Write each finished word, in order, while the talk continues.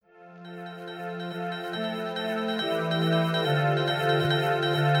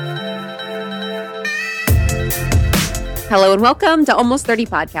Hello and welcome to Almost 30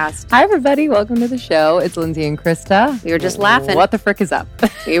 Podcast. Hi, everybody. Welcome to the show. It's Lindsay and Krista. We were just laughing. What the frick is up?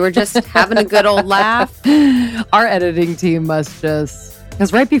 We were just having a good old laugh. Our editing team must just...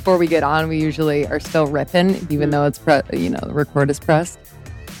 Because right before we get on, we usually are still ripping, even though it's, the record is pressed.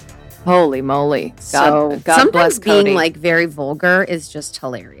 Holy moly. God Sometimes bless Cody. being like very vulgar is just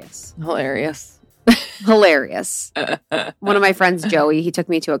hilarious. Hilarious. Hilarious. One of my friends, Joey, he took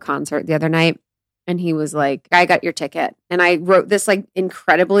me to a concert the other night and he was like, I got your ticket. And I wrote this like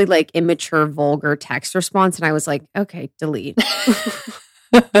incredibly like immature, vulgar text response. And I was like, okay, delete.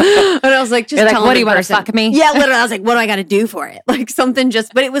 And I was like, just You're like, tell what him do you in want to person. fuck me? Yeah, literally. I was like, what do I got to do for it? Like something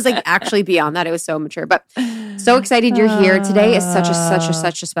just, but it was like actually beyond that. It was so mature, but so excited you're here. Today is such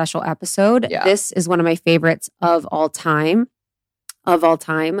a special episode. Yeah. This is one of my favorites of all time.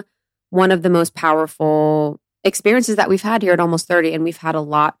 One of the most powerful experiences that we've had here at Almost 30. And we've had a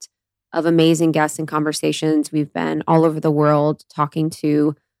lot of amazing guests and conversations. We've been all over the world talking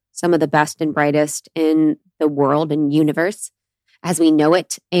to some of the best and brightest in the world and universe as we know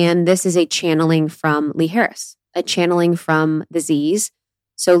it. And this is a channeling from Lee Harris, a channeling from the Z's.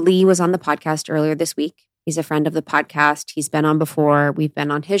 So Lee was on the podcast earlier this week. He's a friend of the podcast. He's been on before. We've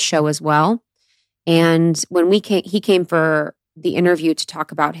been on his show as well. And when he came for the interview to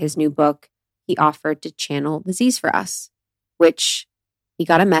talk about his new book, he offered to channel the Z's for us, which he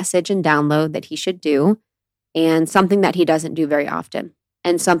got a message and download that he should do, and something that he doesn't do very often,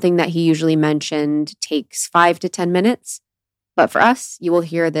 and something that he usually mentioned takes 5 to 10 minutes. But for us, you will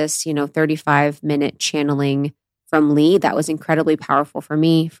hear this, 35-minute channeling from Lee that was incredibly powerful for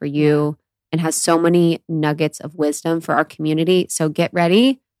me, for you, and has so many nuggets of wisdom for our community. So get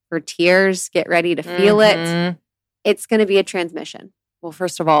ready for tears, get ready to feel it. It's going to be a transmission. Well,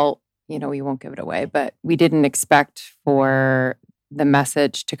 first of all, we won't give it away, but we didn't expect for the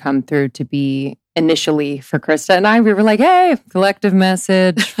message to come through to be initially for Krista and I. We were like, hey, collective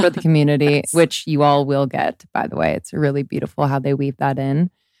message for the community, which you all will get, by the way. It's really beautiful how they weave that in.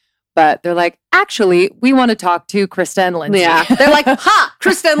 But they're like, actually, we want to talk to Krista and Lindsay. Yeah. They're like, ha,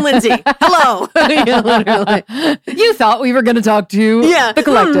 Krista and Lindsay. Hello. Yeah, literally. You thought we were going to talk to the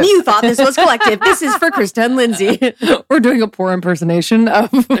collective. You thought this was collective. This is for Krista and Lindsay. We're doing a poor impersonation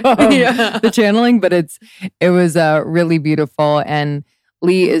of the channeling, but it was really beautiful. And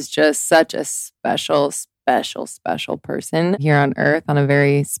Lee is just such a special person here on Earth on a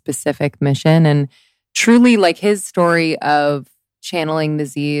very specific mission. And truly, like his story of channeling the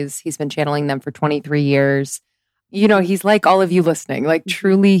Z's, he's been channeling them for 23 years. He's like all of you listening. Like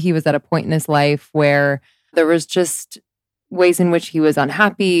truly, he was at a point in his life where there was just ways in which he was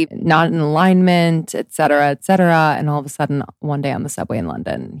unhappy, not in alignment, et cetera, et cetera. And all of a sudden, one day on the subway in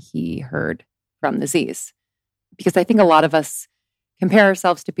London, he heard from the Z's. Because I think a lot of us compare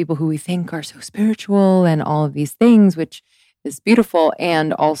ourselves to people who we think are so spiritual and all of these things, which is beautiful.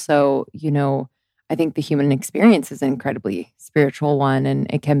 And also, I think the human experience is an incredibly spiritual one, and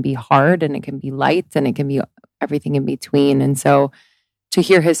it can be hard and it can be light and it can be everything in between. And so to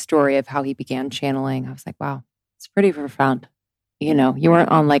hear his story of how he began channeling, I was like, wow, it's pretty profound. You weren't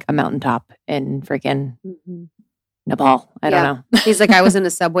on like a mountaintop in freaking Nepal. I don't know. He's like, I was in a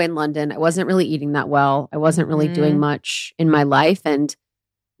subway in London. I wasn't really eating that well. I wasn't really doing much in my life. And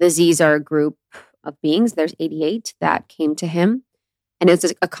the Z's are a group of beings. There's 88 that came to him. And it's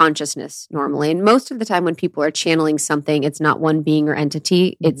a consciousness normally. And most of the time when people are channeling something, it's not one being or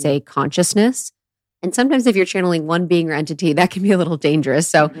entity. It's a consciousness. And sometimes if you're channeling one being or entity, that can be a little dangerous.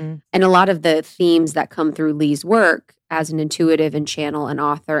 So, and a lot of the themes that come through Lee's work as an intuitive and channel and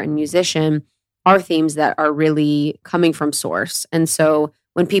author and musician are themes that are really coming from source. And so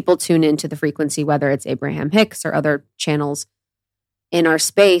when people tune into the frequency, whether it's Abraham Hicks or other channels in our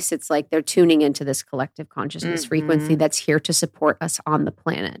space, it's like they're tuning into this collective consciousness frequency that's here to support us on the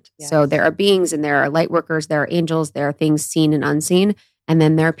planet. Yes. So there are beings and there are light workers, there are angels, there are things seen and unseen. And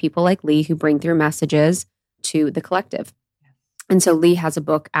then there are people like Lee who bring through messages to the collective. Yes. And so Lee has a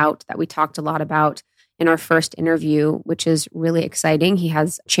book out that we talked a lot about in our first interview, which is really exciting. He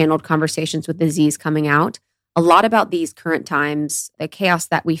has channeled conversations with the Z's coming out. A lot about these current times, the chaos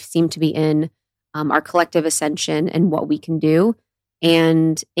that we seem to be in, our collective ascension and what we can do.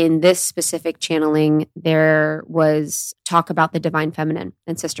 And in this specific channeling, there was talk about the divine feminine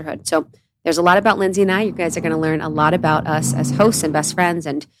and sisterhood. So there's a lot about Lindsay and I. You guys are going to learn a lot about us as hosts and best friends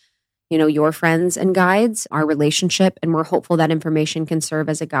and, your friends and guides, our relationship. And we're hopeful that information can serve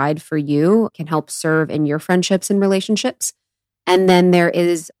as a guide for you, can help serve in your friendships and relationships. And then there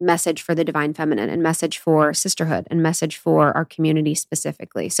is message for the divine feminine and message for sisterhood and message for our community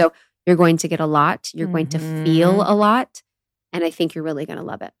specifically. So you're going to get a lot. You're going to feel a lot. And I think you're really going to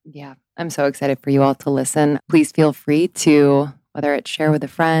love it. Yeah, I'm so excited for you all to listen. Please feel free to, whether it's share with a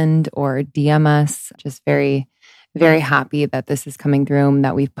friend or DM us. Just very, very happy that this is coming through and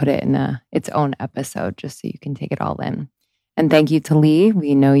that we've put it in its own episode just so you can take it all in. And thank you to Lee.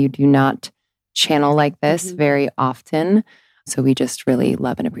 We know you do not channel like this very often. So we just really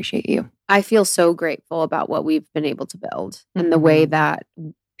love and appreciate you. I feel so grateful about what we've been able to build and the way that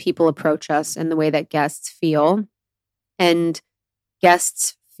people approach us and the way that guests feel. And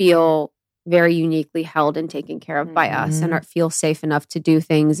guests feel very uniquely held and taken care of by us and feel safe enough to do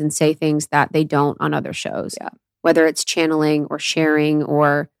things and say things that they don't on other shows. Yeah. Whether it's channeling or sharing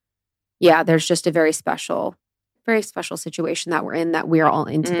or, there's just a very special situation that we're in, that we're all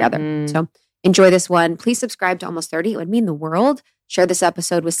in together. So enjoy this one. Please subscribe to Almost 30. It would mean the world. Share this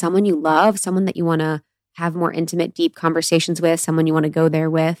episode with someone you love, someone that you want to have more intimate, deep conversations with, someone you want to go there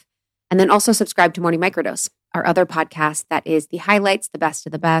with. And then also subscribe to Morning Microdose, our other podcast that is the highlights, the best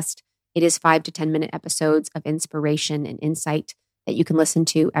of the best. It is 5 to 10 minute episodes of inspiration and insight that you can listen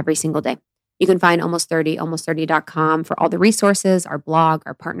to every single day. You can find Almost 30, almost30.com for all the resources, our blog,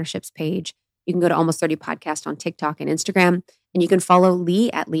 our partnerships page. You can go to Almost 30 Podcast on TikTok and Instagram. And you can follow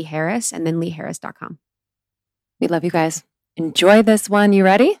Lee at Lee Harris and then leeharris.com. We love you guys. Enjoy this one. You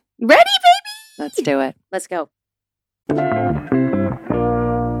ready? Ready, baby? Let's do it. Let's go.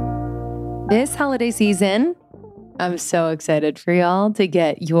 This holiday season, I'm so excited for y'all to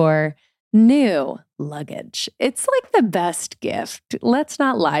get your new luggage. It's like the best gift. Let's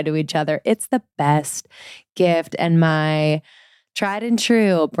not lie to each other. It's the best gift. And my tried and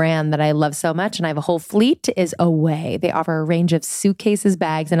true brand that I love so much, and I have a whole fleet, is Away. They offer a range of suitcases,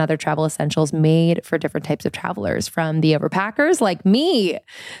 bags, and other travel essentials made for different types of travelers, from the overpackers like me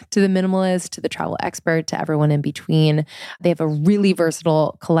to the minimalist to the travel expert to everyone in between. They have a really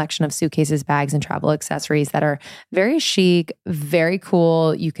versatile collection of suitcases, bags, and travel accessories that are very chic, very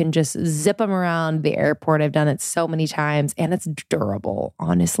cool. You can just zip them around the airport. I've done it so many times, and it's durable,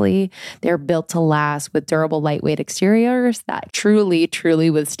 honestly. They're built to last with durable, lightweight exteriors that truly, truly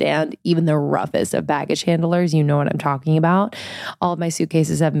withstand even the roughest of baggage handlers. You know what I'm talking about. All of my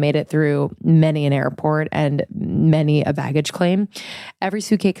suitcases have made it through many an airport and many a baggage claim. Every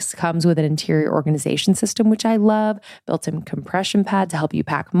suitcase comes with an interior organization system, which I love, built-in compression pad to help you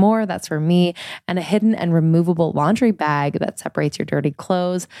pack more. That's for me. And a hidden and removable laundry bag that separates your dirty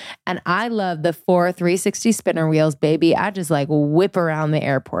clothes. And I love the 4 360 spinner wheels, baby. I just like whip around the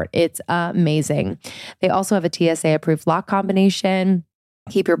airport. It's amazing. They also have a TSA-approved lock combination.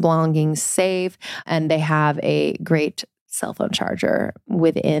 Keep your belongings safe. And they have a great cell phone charger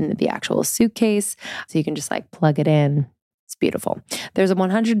within the actual suitcase. So you can just like plug it in. It's beautiful. There's a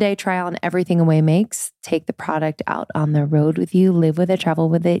 100-day trial on everything Away makes. Take the product out on the road with you, live with it, travel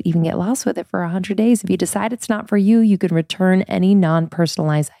with it, even get lost with it for 100 days. If you decide it's not for you, you can return any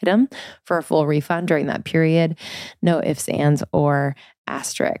non-personalized item for a full refund during that period. No ifs, ands, or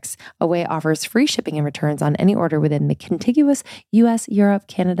asterisks. Away offers free shipping and returns on any order within the contiguous US, Europe,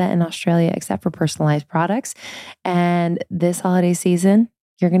 Canada, and Australia, except for personalized products. And this holiday season,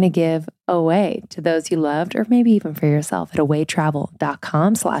 you're going to give Away to those you loved, or maybe even for yourself, at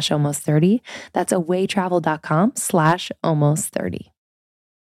awaytravel.com/almost30. That's awaytravel.com/almost30.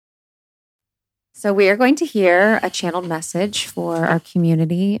 So we are going to hear a channeled message for our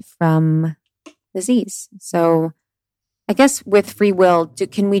community from the Z's. So I guess with free will,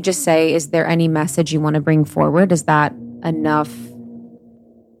 can we just say, is there any message you want to bring forward? Is that enough?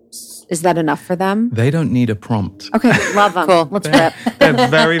 Is that enough for them? They don't need a prompt. Okay, love them. Cool. Let's rip. They're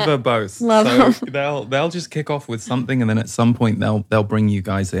very verbose. Love them. They'll just kick off with something, and then at some point they'll bring you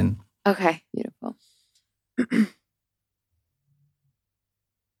guys in. Okay, beautiful.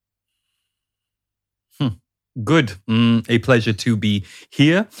 Good. A pleasure to be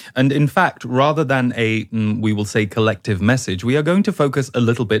here. And in fact, rather than a, we will say, collective message, we are going to focus a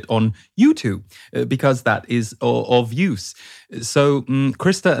little bit on you two, because that is of use. So,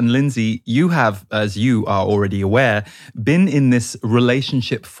 Krista and Lindsay, you have, as you are already aware, been in this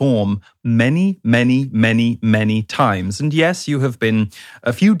relationship form many, many, many, many times. And yes, you have been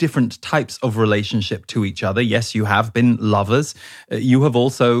a few different types of relationship to each other. Yes, you have been lovers. You have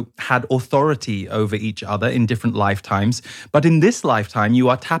also had authority over each other in different lifetimes. But in this lifetime, you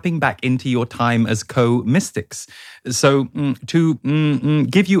are tapping back into your time as co-mystics. So to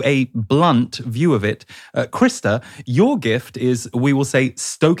give you a blunt view of it, Krista, your gift is, we will say,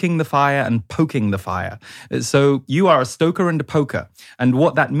 stoking the fire and poking the fire. So you are a stoker and a poker. And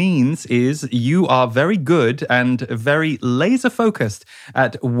what that means is you are very good and very laser focused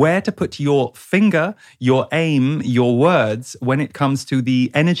at where to put your finger, your aim, your words when it comes to the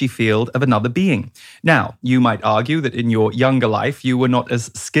energy field of another being. Now, you might argue that in your younger life, you were not as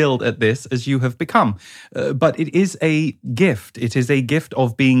skilled at this as you have become. But it is a gift. It is a gift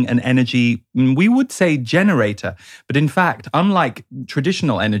of being an energy, we would say generator. But in fact, unlike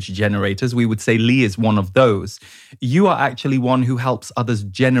traditional energy generators, we would say Lee is one of those. You are actually one who helps others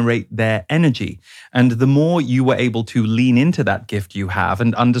generate their energy. And the more you were able to lean into that gift you have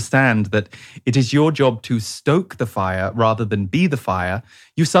and understand that it is your job to stoke the fire rather than be the fire,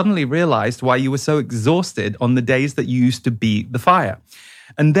 you suddenly realized why you were so exhausted on the days that you used to be the fire.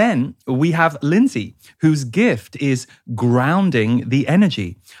 And then we have Lindsay, whose gift is grounding the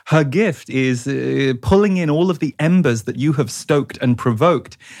energy. Her gift is pulling in all of the embers that you have stoked and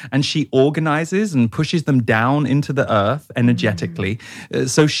provoked, and she organizes and pushes them down into the earth energetically.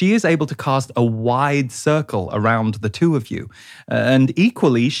 So she is able to cast a wide circle around the two of you. And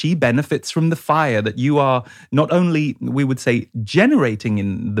equally, she benefits from the fire that you are not only, we would say, generating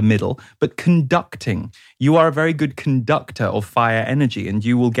in the middle, but conducting. You are a very good conductor of fire energy, and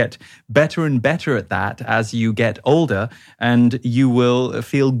you will get better and better at that as you get older, and you will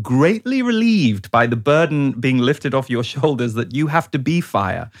feel greatly relieved by the burden being lifted off your shoulders that you have to be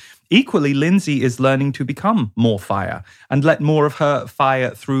fire. Equally, Lindsay is learning to become more fire and let more of her fire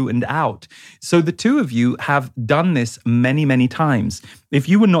through and out. So the two of you have done this many, many times. If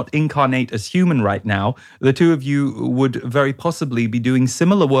you were not incarnate as human right now, the two of you would very possibly be doing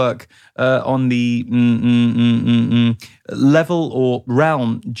similar work on the level or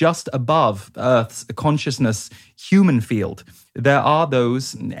realm just above Earth's consciousness human field. There are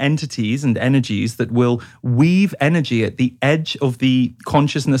those entities and energies that will weave energy at the edge of the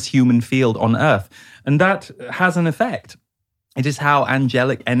consciousness human field on Earth. And that has an effect. It is how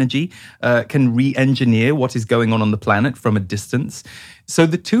angelic energy can re-engineer what is going on the planet from a distance. So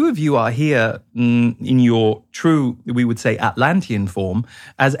the two of you are here in your true, we would say, Atlantean form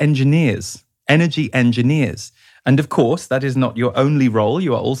as engineers, energy engineers. And of course, that is not your only role.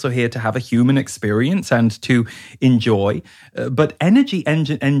 You are also here to have a human experience and to enjoy. But energy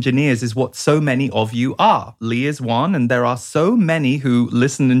engineers is what so many of you are. Lee is one, and there are so many who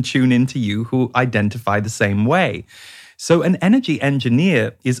listen and tune into you who identify the same way. So an energy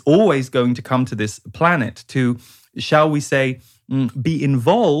engineer is always going to come to this planet to, shall we say, be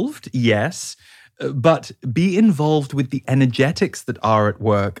involved, yes, but be involved with the energetics that are at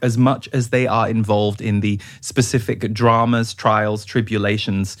work as much as they are involved in the specific dramas, trials,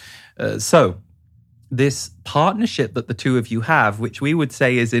 tribulations. So this partnership that the two of you have, which we would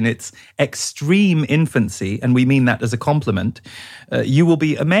say is in its extreme infancy, and we mean that as a compliment, you will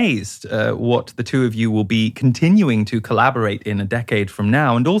be amazed what the two of you will be continuing to collaborate in a decade from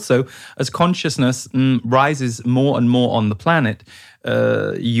now. And also, as consciousness rises more and more on the planet,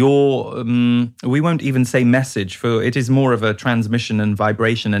 we won't even say message, for it is more of a transmission and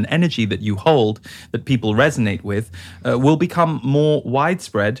vibration and energy that you hold that people resonate with, will become more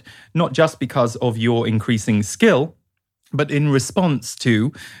widespread, not just because of your increasing skill, but in response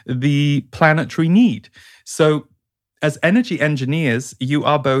to the planetary need. So as energy engineers, you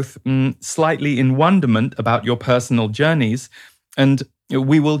are both slightly in wonderment about your personal journeys, and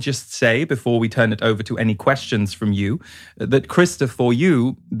we will just say, before we turn it over to any questions from you, that Krista, for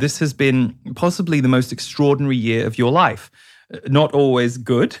you, this has been possibly the most extraordinary year of your life. Not always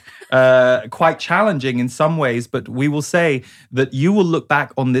good, quite challenging in some ways, but we will say that you will look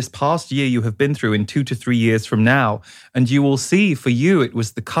back on this past year you have been through in 2 to 3 years from now, and you will see for you it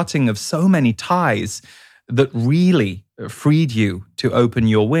was the cutting of so many ties that really freed you to open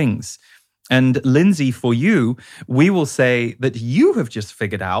your wings. And Lindsay, for you, we will say that you have just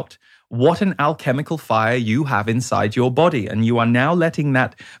figured out what an alchemical fire you have inside your body. And you are now letting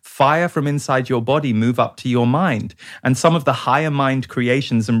that fire from inside your body move up to your mind. And some of the higher mind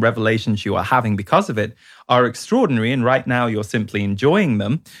creations and revelations you are having because of it are extraordinary. And right now you're simply enjoying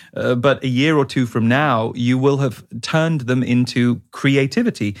them. But a year or two from now, you will have turned them into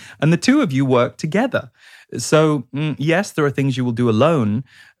creativity. And the two of you work together. So, yes, there are things you will do alone,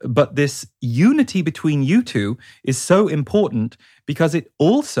 but this unity between you two is so important because it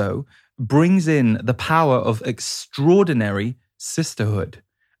also brings in the power of extraordinary sisterhood.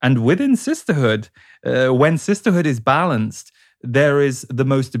 And within sisterhood, when sisterhood is balanced, there is the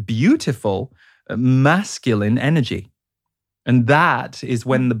most beautiful masculine energy. And that is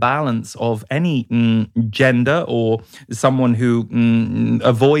when the balance of any gender or someone who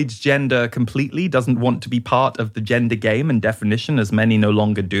avoids gender completely, doesn't want to be part of the gender game and definition, as many no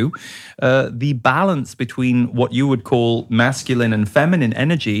longer do, the balance between what you would call masculine and feminine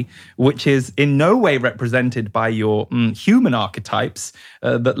energy, which is in no way represented by your human archetypes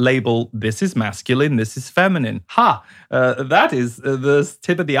that label this is masculine, this is feminine. That is the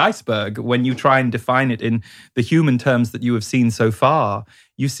tip of the iceberg when you try and define it in the human terms that you have seen so far.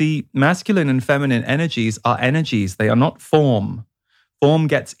 You see, masculine and feminine energies are energies. They are not form. Form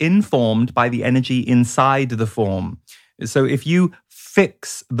gets informed by the energy inside the form. So if you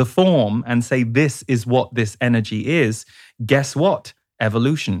fix the form and say this is what this energy is, guess what?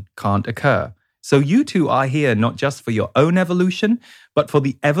 Evolution can't occur. So you two are here not just for your own evolution, but for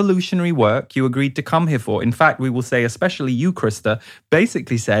the evolutionary work you agreed to come here for. In fact, we will say, especially you, Krista,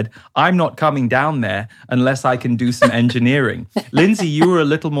 basically said, I'm not coming down there unless I can do some engineering. Lindsay, you were a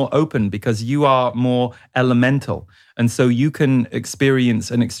little more open because you are more elemental. And so you can experience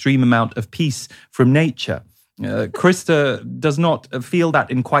an extreme amount of peace from nature. Krista does not feel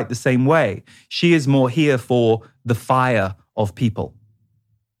that in quite the same way. She is more here for the fire of people.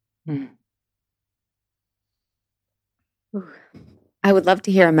 I would love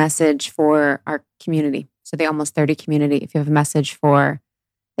to hear a message for our community. So the Almost 30 community, if you have a message for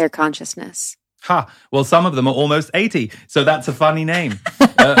their consciousness. Well, some of them are almost 80, so that's a funny name.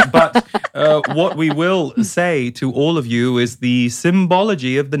 But what we will say to all of you is the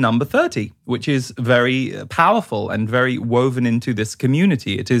symbology of the number 30, which is very powerful and very woven into this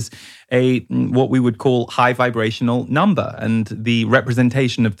community. It is what we would call high vibrational number, and the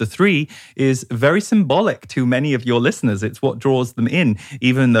representation of the 3 is very symbolic to many of your listeners. It's what draws them in,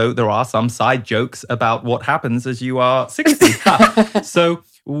 even though there are some side jokes about what happens as you are 60. So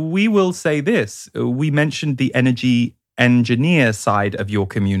we will say this. We mentioned the energy engineer side of your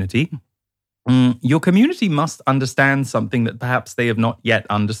community. Your community must understand something that perhaps they have not yet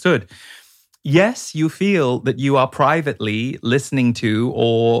understood. Yes, you feel that you are privately listening to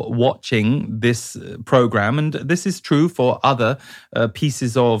or watching this program, and this is true for other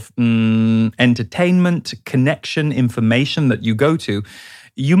pieces of entertainment, connection, information that you go to.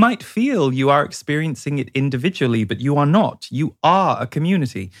 You might feel you are experiencing it individually, but you are not. You are a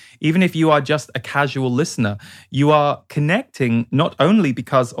community. Even if you are just a casual listener, you are connecting not only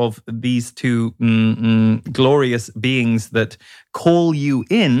because of these two glorious beings that call you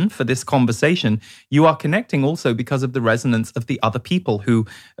in for this conversation, you are connecting also because of the resonance of the other people who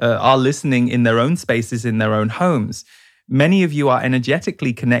are listening in their own spaces, in their own homes. Many of you are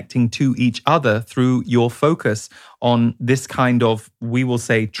energetically connecting to each other through your focus on this kind of, we will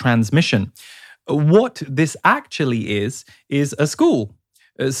say, transmission. What this actually is a school.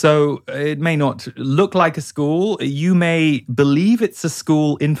 So it may not look like a school. You may believe it's a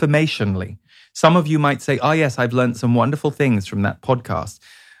school informationally. Some of you might say, oh yes, I've learned some wonderful things from that podcast.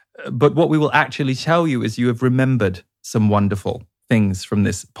 But what we will actually tell you is you have remembered some wonderful things from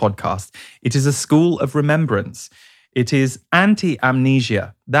this podcast. It is a school of remembrance. It is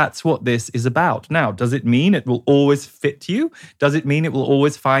anti-amnesia. That's what this is about. Now, does it mean it will always fit you? Does it mean it will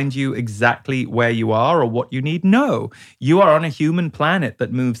always find you exactly where you are or what you need? No. You are on a human planet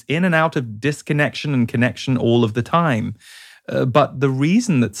that moves in and out of disconnection and connection all of the time. But the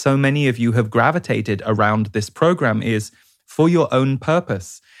reason that so many of you have gravitated around this program is for your own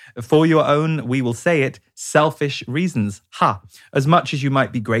purpose. For your own, we will say it, selfish reasons. As much as you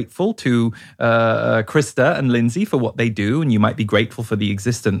might be grateful to Krista and Lindsay for what they do, and you might be grateful for the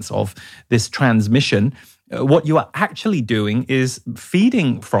existence of this transmission, what you are actually doing is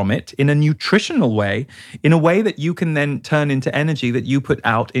feeding from it in a nutritional way, in a way that you can then turn into energy that you put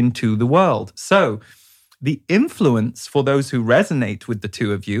out into the world. So the influence for those who resonate with the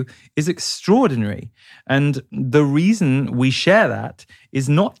two of you is extraordinary. And the reason we share that is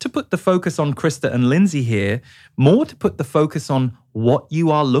not to put the focus on Krista and Lindsay here, more to put the focus on what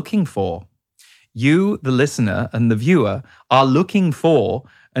you are looking for. You, the listener and the viewer, are looking for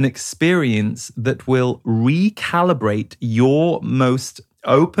an experience that will recalibrate your most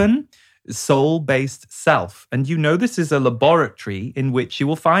open, soul-based self. And you know this is a laboratory in which you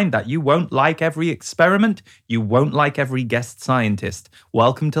will find that you won't like every experiment, you won't like every guest scientist.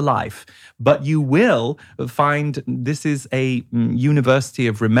 Welcome to life. But you will find this is a university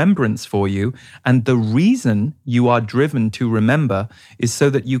of remembrance for you. And the reason you are driven to remember is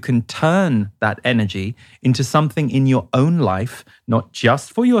so that you can turn that energy into something in your own life, not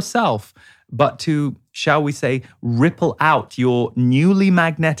just for yourself, but to, shall we say, ripple out your newly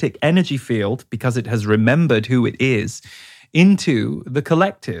magnetic energy field because it has remembered who it is into the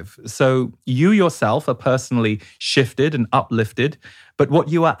collective. So you yourself are personally shifted and uplifted, but what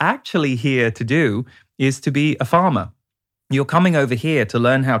you are actually here to do is to be a farmer. You're coming over here to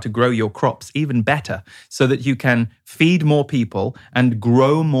learn how to grow your crops even better so that you can feed more people and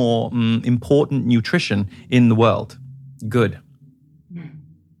grow more important nutrition in the world. Good.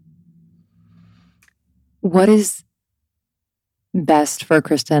 What is best for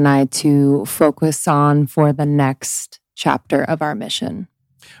Krista and I to focus on for the next chapter of our mission?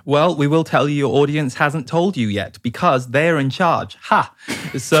 Well, we will tell you your audience hasn't told you yet because they're in charge. Ha!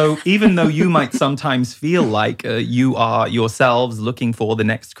 So even though you might sometimes feel like you are yourselves looking for the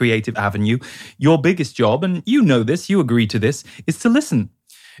next creative avenue, your biggest job, and you know this, you agree to this, is to listen.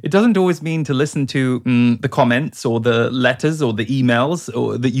 It doesn't always mean to listen to the comments or the letters or the emails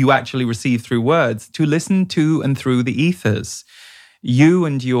or that you actually receive through words, to listen to and through the ethers. You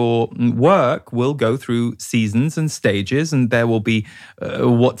and your work will go through seasons and stages, and there will be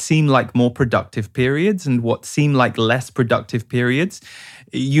what seem like more productive periods and what seem like less productive periods.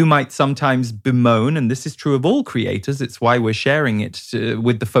 You might sometimes bemoan, and this is true of all creators, it's why we're sharing it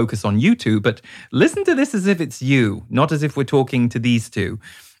with the focus on YouTube, but listen to this as if it's you, not as if we're talking to these two.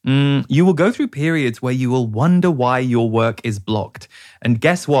 You will go through periods where you will wonder why your work is blocked. And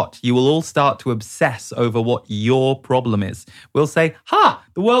guess what? You will all start to obsess over what your problem is. We'll say,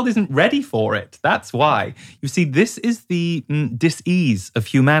 the world isn't ready for it. That's why. You see, this is the dis-ease of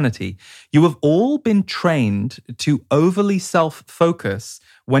humanity. You have all been trained to overly self-focus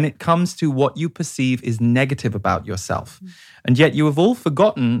when it comes to what you perceive is negative about yourself. And yet you have all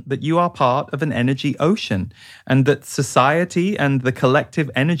forgotten that you are part of an energy ocean and that society and the collective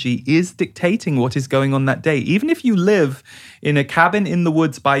energy is dictating what is going on that day. Even if you live in a cabin in the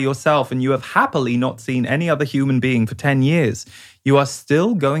woods by yourself and you have happily not seen any other human being for 10 years, you are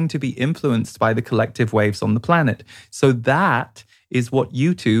still going to be influenced by the collective waves on the planet. So that is what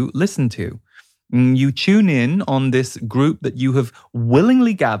you two listen to. You tune in on this group that you have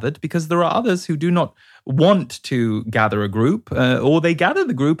willingly gathered because there are others who do not want to gather a group or they gather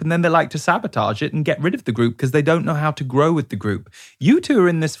the group and then they like to sabotage it and get rid of the group because they don't know how to grow with the group. You two are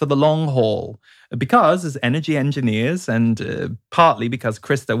in this for the long haul because as energy engineers and partly because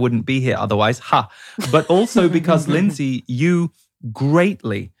Krista wouldn't be here otherwise, but also because Lindsay, you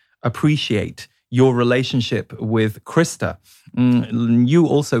greatly appreciate your relationship with Krista. You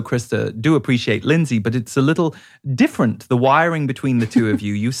also, Krista, do appreciate Lindsay, but it's a little different, the wiring between the two of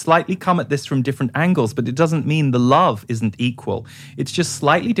you. You slightly come at this from different angles, but it doesn't mean the love isn't equal. It's just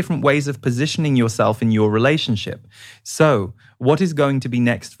slightly different ways of positioning yourself in your relationship. So, what is going to be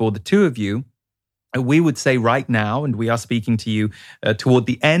next for the two of you? We would say right now, and we are speaking to you toward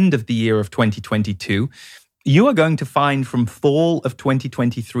the end of the year of 2022, you are going to find from fall of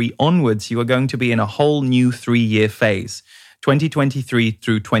 2023 onwards, you are going to be in a whole new 3-year phase, 2023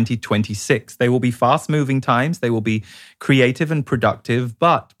 through 2026. They will be fast-moving times. They will be creative and productive.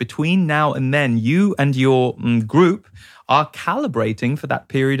 But between now and then, you and your group are calibrating for that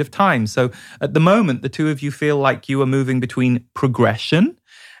period of time. So at the moment, the two of you feel like you are moving between progression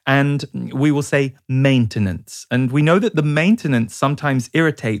and we will say maintenance. And we know that the maintenance sometimes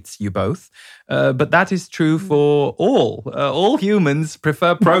irritates you both, but that is true for all. All humans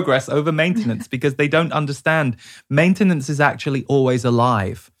prefer progress over maintenance because they don't understand maintenance is actually always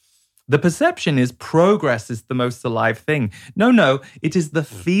alive. The perception is progress is the most alive thing. No, it is the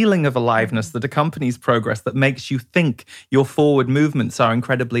feeling of aliveness that accompanies progress that makes you think your forward movements are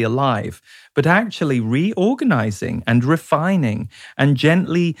incredibly alive. But actually reorganizing and refining and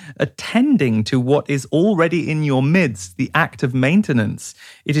gently attending to what is already in your midst, the act of maintenance,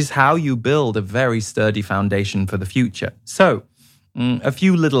 it is how you build a very sturdy foundation for the future. So, a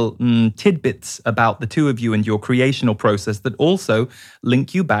few little tidbits about the two of you and your creational process that also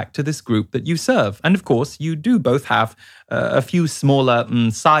link you back to this group that you serve. And of course, you do both have a few smaller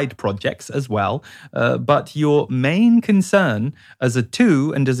side projects as well. But your main concern as a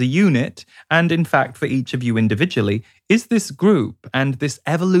two and as a unit, and in fact for each of you individually, is this group and this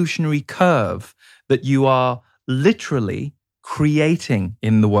evolutionary curve that you are literally creating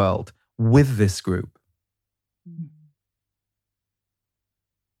in the world with this group.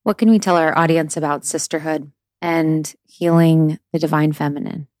 What can we tell our audience about sisterhood and healing the divine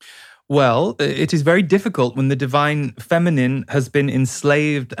feminine? Well, it is very difficult when the divine feminine has been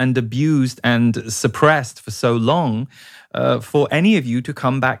enslaved and abused and suppressed for so long for any of you to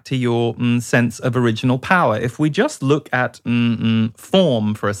come back to your sense of original power. If we just look at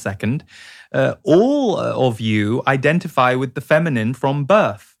form for a second, all of you identify with the feminine from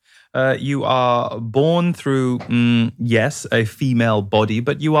birth. You are born through, yes, a female body,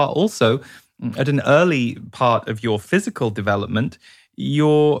 but you are also at an early part of your physical development,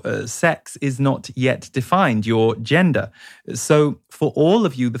 your sex is not yet defined, your gender. So for all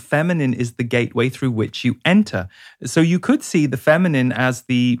of you, the feminine is the gateway through which you enter. So you could see the feminine as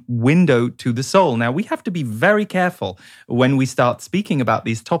the window to the soul. Now, we have to be very careful when we start speaking about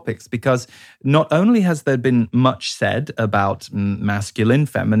these topics, because not only has there been much said about masculine,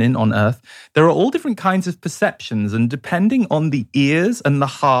 feminine on earth, there are all different kinds of perceptions, and depending on the ears and the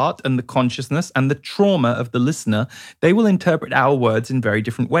heart and the consciousness and the trauma of the listener, they will interpret our words in very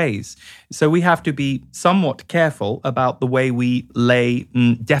different ways. So we have to be somewhat careful about the way we lay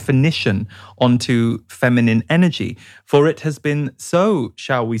definition onto feminine energy, for it has been so,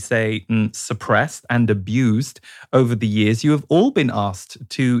 shall we say, suppressed and abused over the years. You have all been asked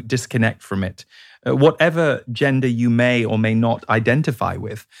to disconnect from it, whatever gender you may or may not identify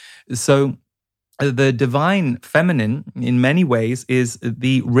with. So the divine feminine, in many ways, is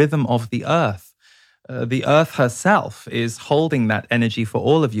the rhythm of the earth. The earth herself is holding that energy for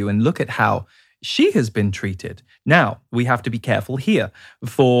all of you, and look at how she has been treated. Now, we have to be careful here,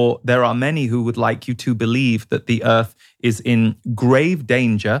 for there are many who would like you to believe that the earth is in grave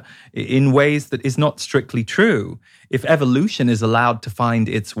danger in ways that is not strictly true. If evolution is allowed to find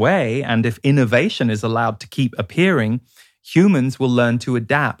its way, and if innovation is allowed to keep appearing, humans will learn to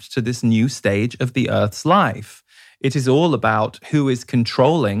adapt to this new stage of the earth's life. It is all about who is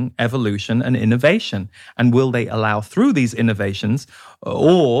controlling evolution and innovation. And will they allow through these innovations,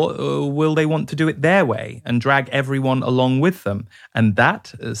 or will they want to do it their way and drag everyone along with them? And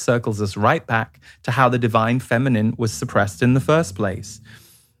that circles us right back to how the divine feminine was suppressed in the first place.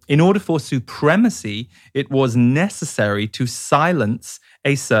 In order for supremacy, it was necessary to silence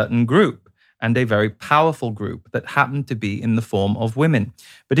a certain group, and a very powerful group that happened to be in the form of women.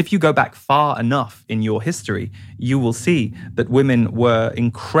 But if you go back far enough in your history, you will see that women were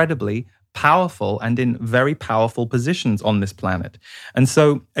incredibly powerful and in very powerful positions on this planet. And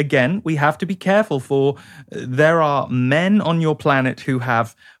so, again, we have to be careful, for there are men on your planet who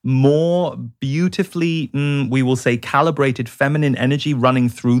have more beautifully, we will say, calibrated feminine energy running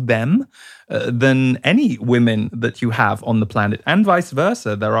through them than any women that you have on the planet, and vice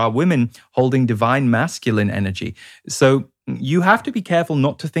versa. There are women holding divine masculine energy. So you have to be careful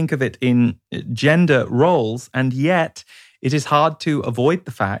not to think of it in gender roles, and yet it is hard to avoid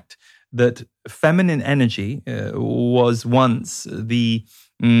the fact that feminine energy was once the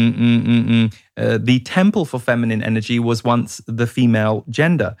temple for feminine energy was once the female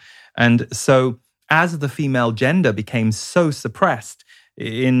gender. And so as the female gender became so suppressed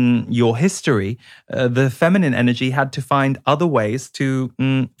in your history, the feminine energy had to find other ways to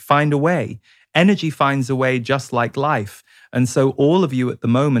find a way. Energy finds a way just like life. And so all of you at the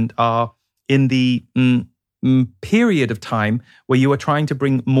moment are in the period of time where you are trying to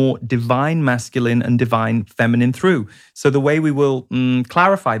bring more divine masculine and divine feminine through. So the way we will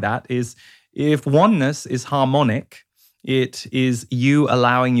clarify that is, if oneness is harmonic, it is you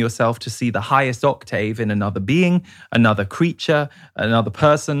allowing yourself to see the highest octave in another being, another creature, another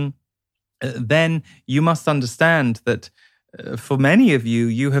person. Then you must understand that for many of you,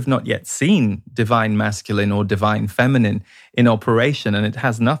 you have not yet seen divine masculine or divine feminine in operation, and it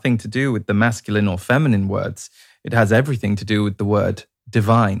has nothing to do with the masculine or feminine words. It has everything to do with the word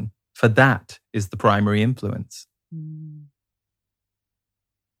divine, for that is the primary influence.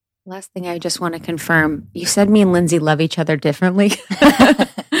 Last thing I just want to confirm, you said me and Lindsay love each other differently.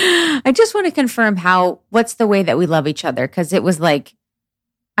 I just want to confirm what's the way that we love each other? Because it was like,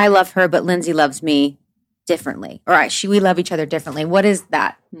 I love her, but Lindsay loves me differently. All right, we love each other differently. What is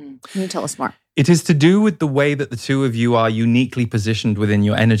that? Can you tell us more? It is to do with the way that the two of you are uniquely positioned within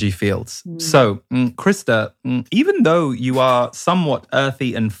your energy fields. So, Krista, even though you are somewhat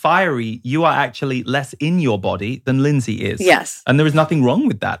earthy and fiery, you are actually less in your body than Lindsay is. Yes. And there is nothing wrong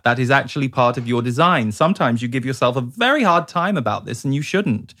with that. That is actually part of your design. Sometimes you give yourself a very hard time about this, and you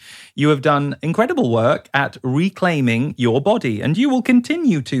shouldn't. You have done incredible work at reclaiming your body, and you will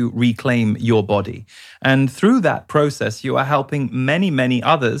continue to reclaim your body. And through that process, you are helping many, many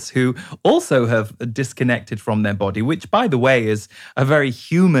others who also have disconnected from their body, which, by the way, is a very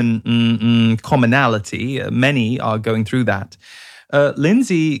human commonality. Many are going through that.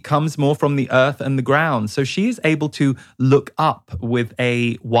 Lindsay comes more from the earth and the ground, so she is able to look up with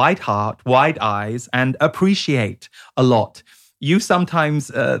a wide heart, wide eyes, and appreciate a lot. You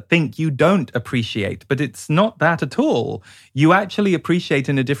sometimes think you don't appreciate, but it's not that at all. You actually appreciate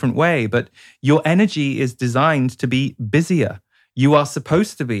in a different way, but your energy is designed to be busier. You are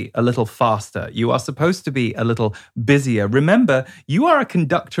supposed to be a little faster. You are supposed to be a little busier. Remember, you are a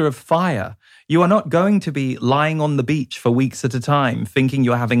conductor of fire. You are not going to be lying on the beach for weeks at a time, thinking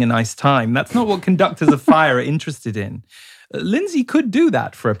you're having a nice time. That's not what conductors of fire are interested in. Lindsay could do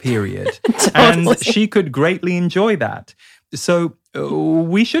that for a period, and she could greatly enjoy that. So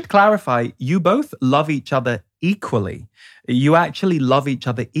we should clarify, you both love each other equally. You actually love each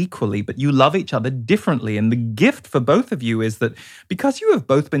other equally, but you love each other differently. And the gift for both of you is that because you have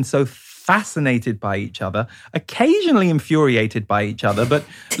both been so fascinated by each other, occasionally infuriated by each other, but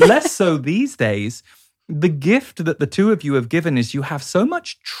less so these days, the gift that the two of you have given is you have so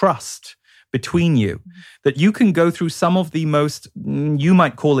much trust between you that you can go through some of the most, you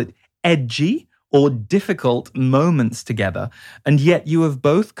might call it edgy or difficult moments together, and yet you have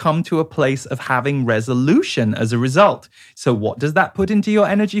both come to a place of having resolution as a result. So what does that put into your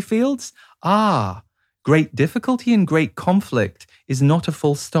energy fields? Great difficulty and great conflict is not a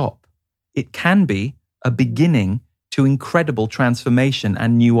full stop. It can be a beginning to incredible transformation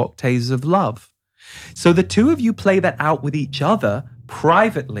and new octaves of love. So the two of you play that out with each other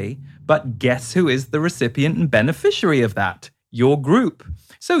privately, but guess who is the recipient and beneficiary of that? Your group.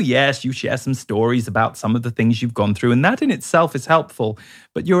 So yes, you share some stories about some of the things you've gone through, and that in itself is helpful.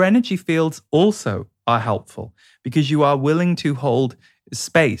 But your energy fields also are helpful because you are willing to hold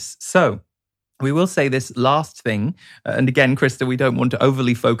space. So we will say this last thing, and again, Krista, we don't want to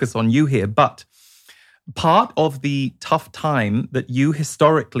overly focus on you here, but part of the tough time that you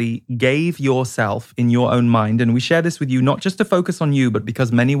historically gave yourself in your own mind, and we share this with you not just to focus on you, but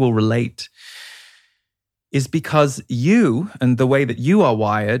because many will relate, is because you and the way that you are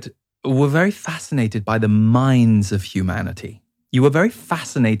wired were very fascinated by the minds of humanity. You were very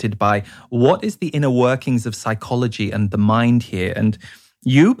fascinated by what is the inner workings of psychology and the mind here. And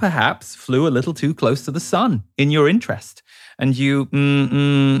you perhaps flew a little too close to the sun in your interest. And you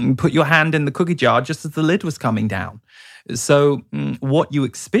put your hand in the cookie jar just as the lid was coming down. So what you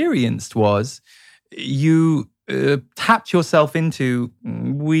experienced was you tapped yourself into,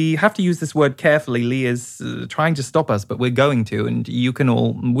 we have to use this word carefully. Lee is trying to stop us, but we're going to,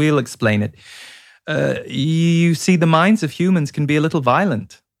 and we'll explain it. You see, the minds of humans can be a little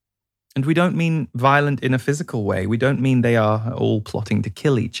violent. And we don't mean violent in a physical way. We don't mean they are all plotting to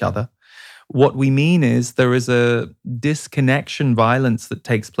kill each other. What we mean is there is a disconnection violence that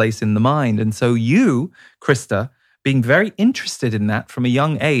takes place in the mind. And so you, Krista, being very interested in that from a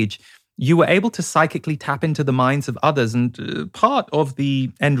young age, you were able to psychically tap into the minds of others. And part of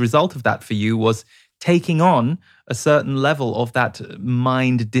the end result of that for you was taking on a certain level of that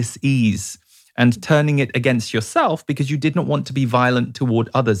mind dis-ease and turning it against yourself because you did not want to be violent toward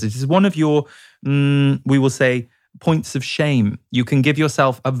others. It is one of your, we will say, points of shame. You can give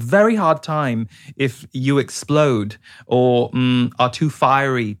yourself a very hard time if you explode or are too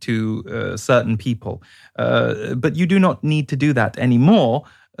fiery to certain people. But you do not need to do that anymore.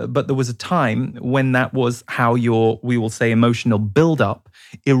 But there was a time when that was how your, we will say, emotional buildup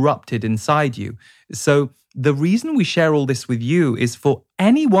erupted inside you. So the reason we share all this with you is for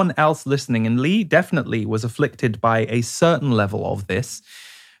anyone else listening, and Lee definitely was afflicted by a certain level of this.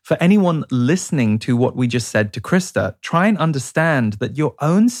 For anyone listening to what we just said to Krista, try and understand that your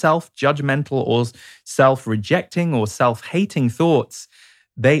own self-judgmental or self-rejecting or self-hating thoughts,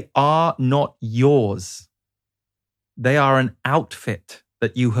 they are not yours. They are an outfit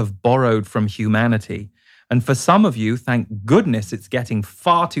that you have borrowed from humanity. And for some of you, thank goodness it's getting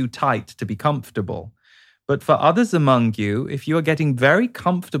far too tight to be comfortable. But for others among you, if you are getting very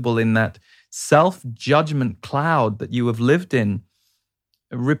comfortable in that self-judgment cloud that you have lived in,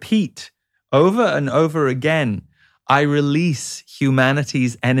 repeat over and over again, I release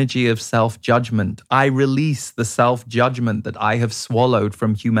humanity's energy of self-judgment. I release the self-judgment that I have swallowed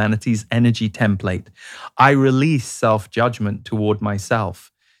from humanity's energy template. I release self-judgment toward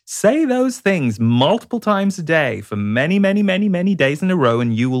myself. Say those things multiple times a day for many, many, many, many days in a row,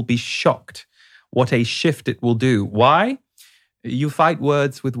 and you will be shocked what a shift it will do. Why? You fight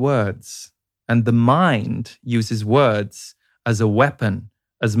words with words, and the mind uses words as a weapon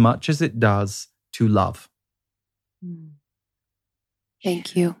as much as it does to love.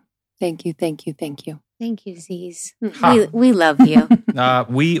 Thank you. Thank you. Thank you. Thank you. Thank you, Ziz. We love you.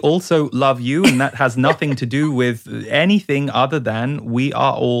 We also love you, and that has nothing to do with anything other than we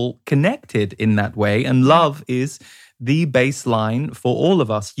are all connected in that way, and love is the baseline for all of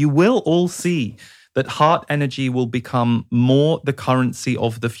us. You will all see that heart energy will become more the currency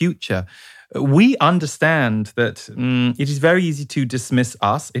of the future. We understand that it is very easy to dismiss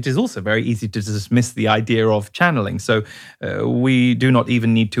us. It is also very easy to dismiss the idea of channeling. So we do not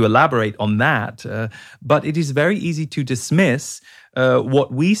even need to elaborate on that. But it is very easy to dismiss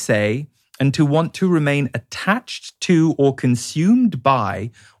what we say and to want to remain attached to or consumed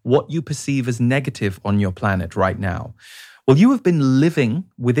by what you perceive as negative on your planet right now. Well, you have been living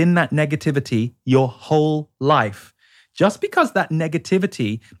within that negativity your whole life. Just because that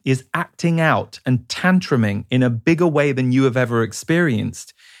negativity is acting out and tantruming in a bigger way than you have ever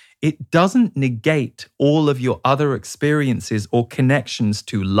experienced, it doesn't negate all of your other experiences or connections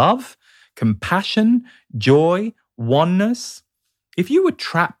to love, compassion, joy, oneness. If you were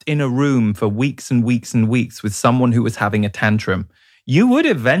trapped in a room for weeks and weeks and weeks with someone who was having a tantrum, you would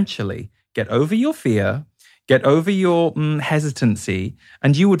eventually get over your fear, get over your hesitancy,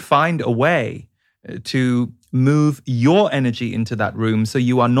 and you would find a way to move your energy into that room so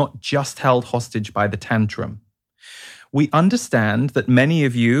you are not just held hostage by the tantrum. We understand that many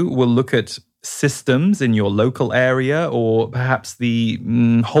of you will look at systems in your local area or perhaps the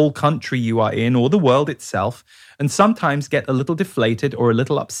whole country you are in or the world itself and sometimes get a little deflated or a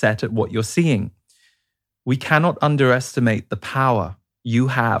little upset at what you're seeing. We cannot underestimate the power you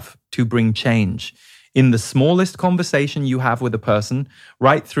have to bring change in the smallest conversation you have with a person,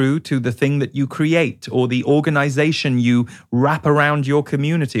 right through to the thing that you create or the organization you wrap around your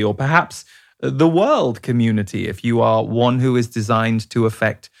community or perhaps the world community if you are one who is designed to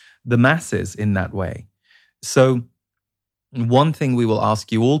affect the masses in that way. So one thing we will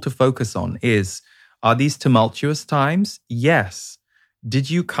ask you all to focus on is, are these tumultuous times? Yes. Did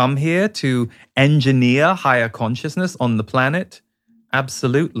you come here to engineer higher consciousness on the planet?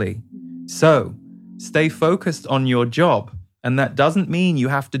 Absolutely. So stay focused on your job. And that doesn't mean you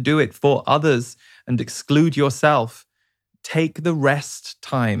have to do it for others and exclude yourself. Take the rest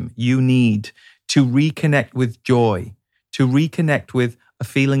time you need to reconnect with joy, to reconnect with a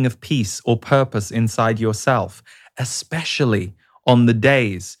feeling of peace or purpose inside yourself, especially on the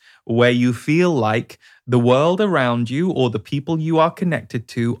days where you feel like the world around you or the people you are connected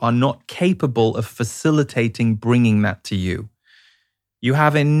to are not capable of facilitating bringing that to you. You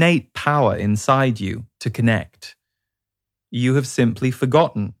have innate power inside you to connect. You have simply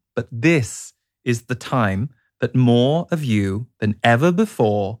forgotten, but this is the time that more of you than ever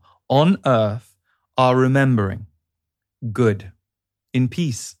before on earth are remembering. Good, in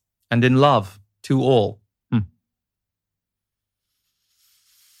peace and in love to all.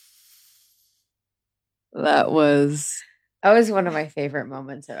 That was one of my favorite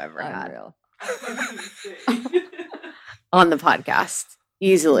moments I've ever had on the podcast.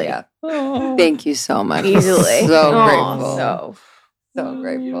 Easily. Yeah. Oh. Thank you so much. Easily. So grateful. So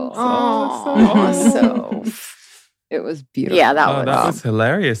grateful. So it was beautiful. Yeah, that was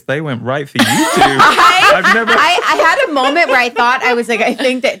hilarious. They went right for you two. I had a moment where I thought, I was like, I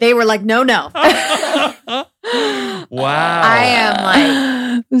think that they were like, no. Wow. I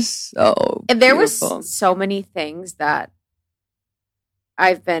am like, so and there was so many things that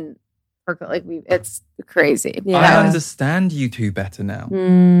I've been, it's crazy. Yeah. I understand you two better now.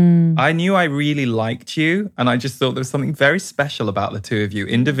 I knew I really liked you, and I just thought there was something very special about the two of you,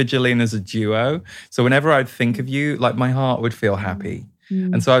 individually and as a duo. So whenever I'd think of you, like my heart would feel happy.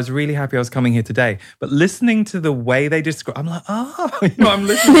 And so I was really happy I was coming here today. But listening to the way they describe, I'm like, I'm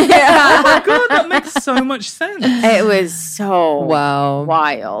listening. Oh my God, that makes so much sense. It was so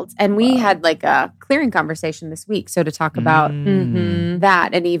wild. And we had like a clearing conversation this week. So to talk about that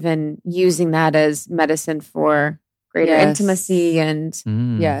and even using that as medicine for greater intimacy and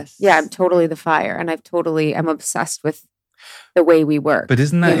I'm totally the fire. And I'm obsessed with the way we work. But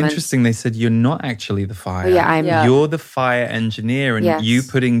isn't that interesting? They said you're not actually the fire. You're the fire engineer, and you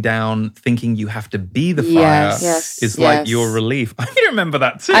putting down thinking you have to be the fire is like your relief. I remember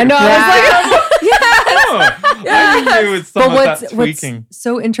that too. I know. I think it was some of that tweaking. What's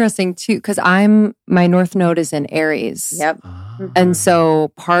so interesting too, because my North Node is in Aries. Yep. And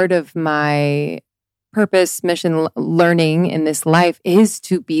so part of my purpose, mission, learning in this life is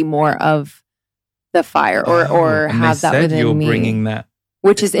to be more of the fire or have that within you're me. Bringing that,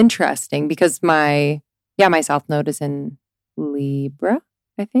 which is interesting because my South Node is in Libra,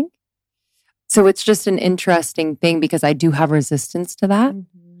 I think. So it's just an interesting thing because I do have resistance to that.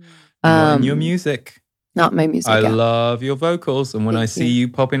 And your music. Not my music. I love your vocals, and when I see you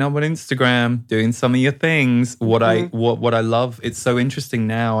popping up on Instagram doing some of your things, what I love, it's so interesting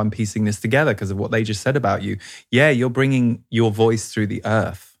now. I'm piecing this together because of what they just said about you. Yeah, you're bringing your voice through the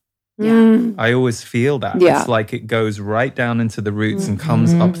earth. I always feel that. Yeah. It's like it goes right down into the roots and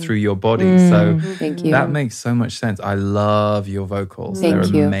comes up through your body. So Thank you. that makes so much sense. I love your vocals. Thank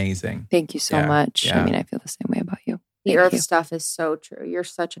They're you. amazing. Thank you so Yeah, much. yeah. I mean, I feel the same way about you. The Thank earth you. stuff is so true. You're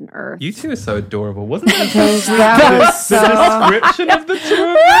such an earth. You two are so adorable. Wasn't it That was the description of the two of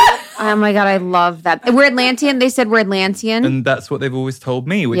them? Oh my God, I love that. We're Atlantean. They said we're Atlantean. And that's what they've always told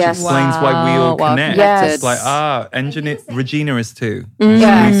me, which Yes. explains why we all Wow, connect. yes. It's like, engineer, Regina is too.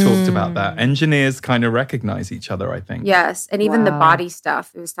 Yes. We talked about that. Engineers kind of recognize each other, I think. Yes. And even the Wow. body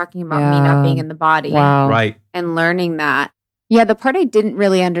stuff. It was talking about me not being in the body. Wow. Right. And learning that. Yeah, the part I didn't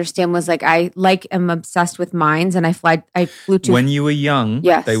really understand was like I am obsessed with minds, and I flew to When you were young,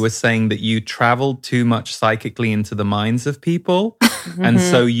 Yes. they were saying that you traveled too much psychically into the minds of people. And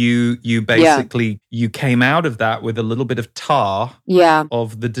so you basically, you came out of that with a little bit of tar yeah.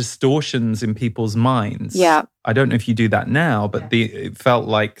 of the distortions in people's minds. Yeah. I don't know if you do that now, but it felt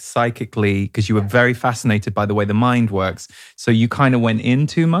like psychically, because you were very fascinated by the way the mind works. So you kind of went in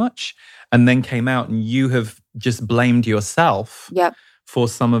too much and then came out, and you have just blamed yourself Yep. for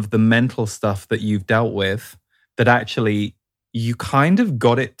some of the mental stuff that you've dealt with, that actually you kind of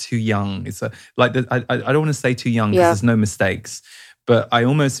got it too young. It's I don't want to say too young because Yeah. there's no mistakes, but I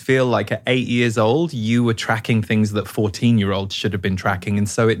almost feel like at 8 years old, you were tracking things that 14-year-olds should have been tracking. And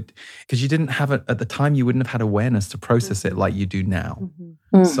so because you didn't have it at the time, you wouldn't have had awareness to process it like you do now.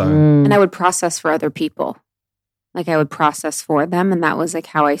 So And I would process for other people. Like I would process for them, and that was like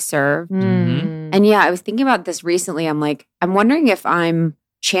how I served. And yeah, I was thinking about this recently. I'm like, I'm wondering if I'm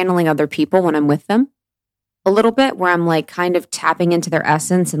channeling other people when I'm with them a little bit, where I'm like kind of tapping into their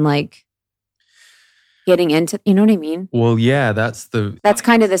essence and like getting into, you know what I mean? well, yeah, that's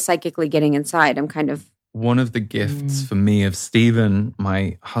kind of the psychically getting inside. I'm kind of, one of the gifts for me of Stephen,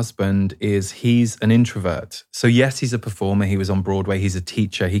 my husband, is he's an introvert. So yes, he's a performer. He was on Broadway. He's a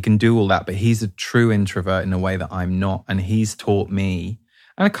teacher. He can do all that, but he's a true introvert in a way that I'm not. And he's taught me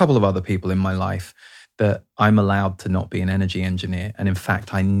and a couple of other people in my life that I'm allowed to not be an energy engineer. And in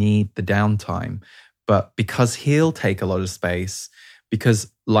fact, I need the downtime. But because he'll take a lot of space,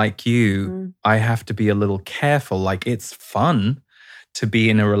 because like you, I have to be a little careful. Like it's fun to be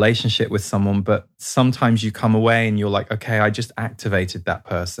in a relationship with someone, but sometimes you come away and you're like, okay, I just activated that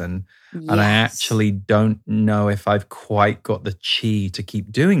person. And I actually don't know if I've quite got the chi to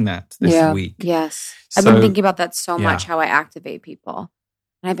keep doing that this week. yes. I've been thinking about that so much, yeah. how I activate people.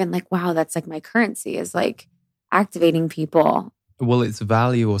 And I've been like, wow, that's like my currency is like activating people. Well, it's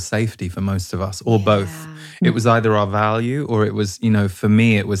value or safety for most of us, or both. It was either our value or it was, for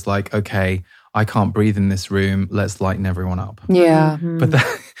me, it was like, okay, I can't breathe in this room. Let's lighten everyone up. Yeah. But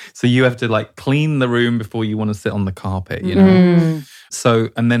so you have to like clean the room before you want to sit on the carpet, you know? So,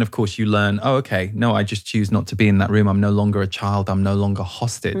 and then of course you learn, oh, okay, no, I just choose not to be in that room. I'm no longer a child. I'm no longer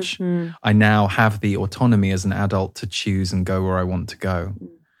hostage. I now have the autonomy as an adult to choose and go where I want to go.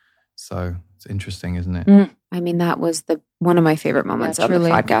 So it's interesting, isn't it? I mean, that was one of my favorite moments of truly.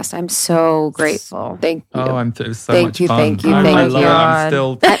 the podcast. I'm so grateful. Thank you. Oh, it was so Thank much you, fun. thank you, I thank love you. it. I'm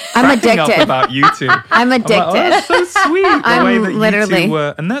still I'm cracking up addicted. about you two. I'm addicted. I'm like, oh, that's so sweet. The I'm way that you literally- two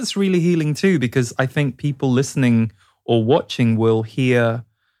were. And that's really healing too, because I think people listening or watching will hear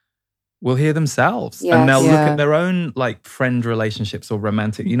themselves and they'll look at their own like friend relationships or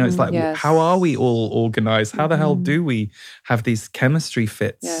romantic, it's like, Yes. how are we all organized? How the hell do we have these chemistry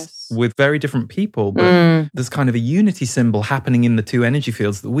fits with very different people? But there's kind of a unity symbol happening in the two energy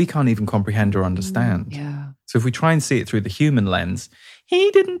fields that we can't even comprehend or understand. Yeah. So if we try and see it through the human lens,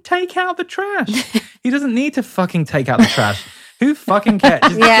 he didn't take out the trash. He doesn't need to fucking take out the trash. Who fucking cares?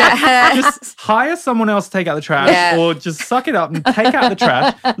 Just hire someone else to take out the trash or just suck it up and take out the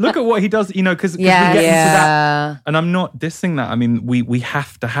trash. Look at what he does, because we get into that. And I'm not dissing that. I mean, we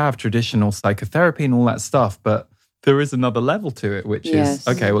have to have traditional psychotherapy and all that stuff, but there is another level to it, which is,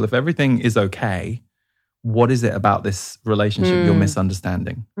 okay, well, if everything is okay, what is it about this relationship you're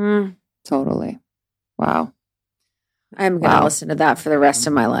misunderstanding? Totally. Wow. I'm going to listen to that for the rest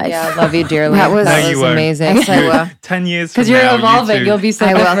of my life. Yeah, I love you dearly. That was- No, that you was won't. amazing. Yes, I will. 10 years from Because you're now, evolving. you two, You'll be so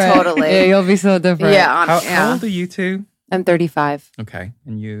I will, different. totally. Yeah, you'll be so different. Yeah. How old are you two? I'm 35. Okay.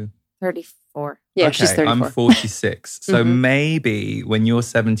 And you? 34. Yeah, Okay, she's 34. I'm 46. So maybe when you're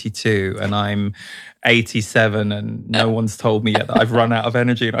 72 and I'm 87 and no one's told me yet that I've run out of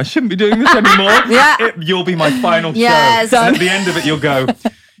energy and I shouldn't be doing this anymore, you'll be my final Yes. show. And at the end of it, you'll go,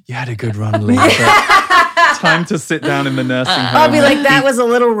 You had a good run, Lee. Time to sit down in the nursing home. I'll be like, that was a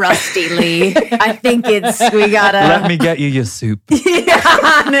little rusty, Lee. I think we gotta... Let me get you your soup. Yeah,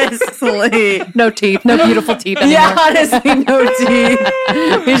 honestly. No teeth, no beautiful teeth anymore. Yeah, honestly, no teeth.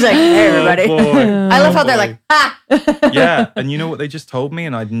 He's like, hey, everybody. I love how they're like, ah. Yeah, and you know what they just told me?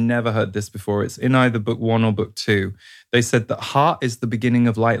 And I'd never heard this before. It's in either book 1 or book 2. They said that heart is the beginning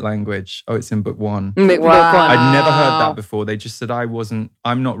of light language. Oh, it's in book 1. Wow. I'd never heard that before. They just said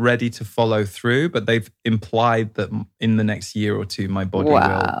I'm not ready to follow through, but they've implied that in the next year or 2, my body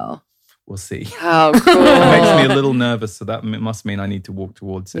will. We'll see. How cool. It makes me a little nervous, so that must mean I need to walk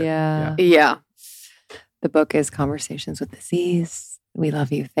towards it. Yeah. The book is Conversations with the Z's. We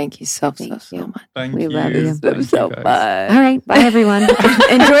love you. Thank you so much. Thank We you. love you. So much. All right, bye, everyone.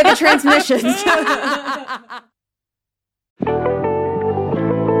 Enjoy the transmissions.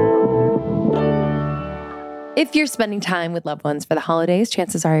 If you're spending time with loved ones for the holidays,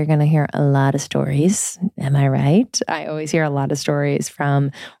 chances are you're going to hear a lot of stories. Am I right? I always hear a lot of stories from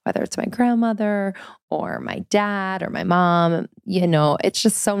whether it's my grandmother or my dad or my mom. You know, it's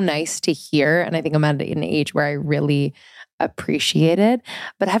just so nice to hear. And I think I'm at an age where I really appreciate it.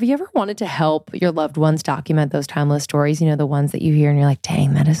 But have you ever wanted to help your loved ones document those timeless stories? You know, the ones that you hear and you're like,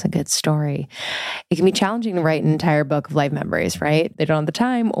 dang, that is a good story. It can be challenging to write an entire book of life memories, right? They don't have the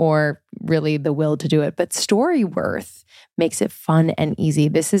time or really the will to do it. But Storyworth makes it fun and easy.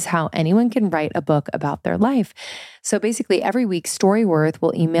 This is how anyone can write a book about their life. So basically, every week, Storyworth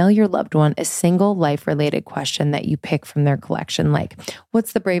will email your loved one a single life-related question that you pick from their collection, like,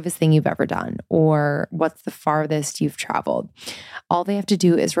 what's the bravest thing you've ever done? Or what's the farthest you've traveled? All they have to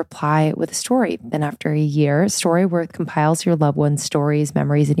do is reply with a story. Then after a year, Storyworth compiles your loved one's stories,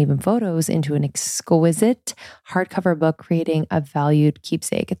 memories, and even photos into an exquisite hardcover book, creating a valued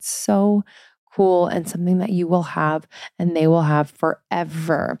keepsake. It's so cool and something that you will have and they will have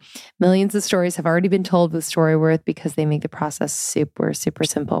forever. Millions of stories have already been told with Storyworth because they make the process super, super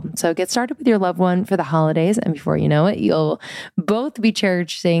simple. So get started with your loved one for the holidays, and before you know it, you'll both be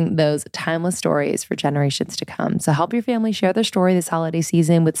cherishing those timeless stories for generations to come. So help your family share their story this holiday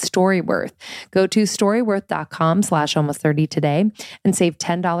season with Storyworth. Go to storyworth.com/almost30 today and save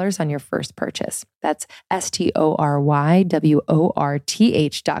 $10 on your first purchase. That's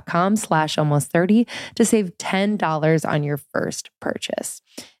STORYWORTH.com/almost30 to save $10 on your first purchase.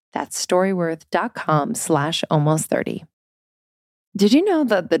 That's storyworth.com/almost30. Did you know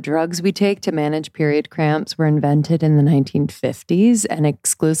that the drugs we take to manage period cramps were invented in the 1950s and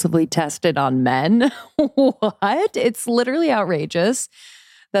exclusively tested on men? What? It's literally outrageous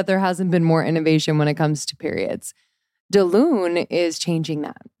that there hasn't been more innovation when it comes to periods. Daloon is changing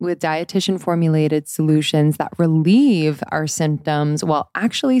that with dietitian-formulated solutions that relieve our symptoms while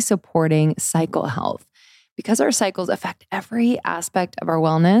actually supporting cycle health. Because our cycles affect every aspect of our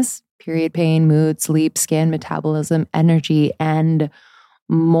wellness, period pain, mood, sleep, skin, metabolism, energy, and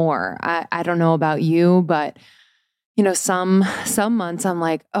more. I don't know about you, but you know, some months I'm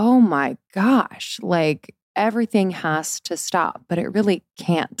like, oh my gosh, like everything has to stop, but it really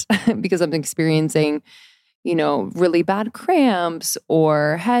can't because I'm experiencing, you know, really bad cramps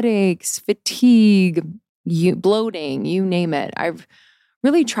or headaches, fatigue, bloating, you name it. I've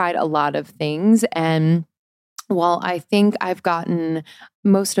really tried a lot of things. And while I think I've gotten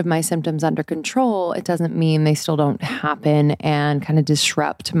most of my symptoms under control, it doesn't mean they still don't happen and kind of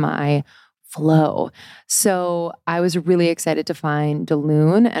disrupt my flow. So I was really excited to find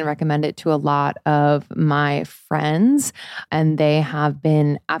Daloon and recommend it to a lot of my friends, and they have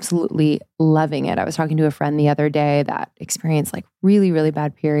been absolutely loving it. I was talking to a friend the other day that experienced like really, really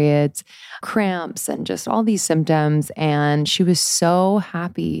bad periods, cramps, and just all these symptoms, and she was so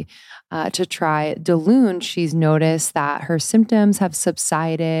happy to try Daloon. She's noticed that her symptoms have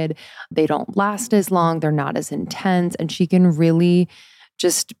subsided. They don't last as long. They're not as intense, and she can really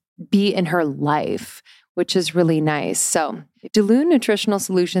just be in her life, which is really nice. So Daloon Nutritional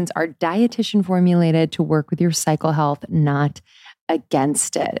Solutions are dietitian formulated to work with your cycle health, not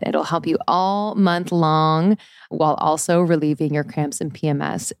against it. It'll help you all month long while also relieving your cramps and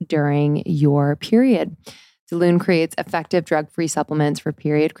PMS during your period. Daloon creates effective drug-free supplements for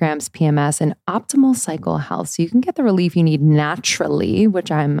period cramps, PMS, and optimal cycle health. So you can get the relief you need naturally, which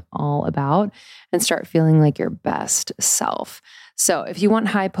I'm all about, and start feeling like your best self. So if you want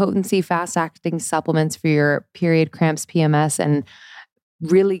high-potency, fast-acting supplements for your period cramps, PMS, and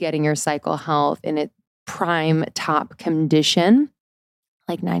really getting your cycle health in its prime top condition,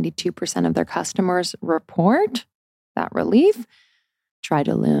 like 92% of their customers report that relief, try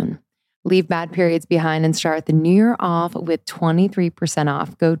Daloon. Leave bad periods behind and start the new year off with 23%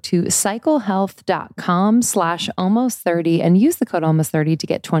 off. Go to cyclehealth.com/almost30 and use the code almost30 to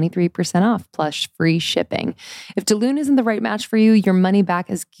get 23% off plus free shipping. If Delune isn't the right match for you, your money back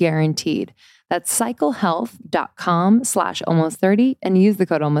is guaranteed. That's cyclehealth.com/almost30 and use the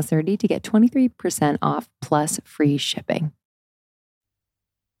code almost30 to get 23% off plus free shipping.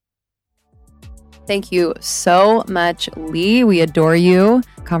 Thank you so much, Lee. We adore you.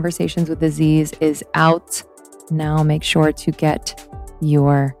 Conversations with Aziz is out now. Make sure to get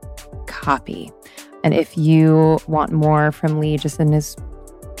your copy. And if you want more from Lee, just in his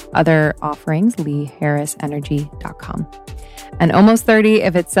other offerings, leeharrisenergy.com. And Almost 30,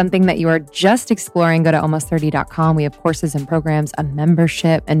 if it's something that you are just exploring, go to almost30.com. We have courses and programs, a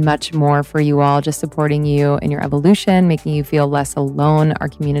membership, and much more for you all, just supporting you in your evolution, making you feel less alone. Our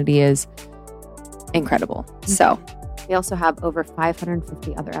community is incredible. So we also have over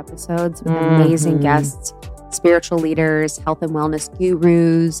 550 other episodes with amazing guests, spiritual leaders, health and wellness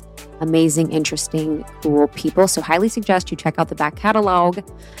gurus, amazing, interesting, cool people. So highly suggest you check out the back catalog.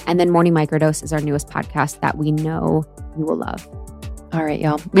 And then Morning Microdose is our newest podcast that we know you will love. All right,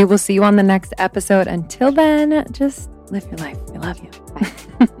 y'all. We will see you on the next episode. Until then, just live your life. We love you. Bye.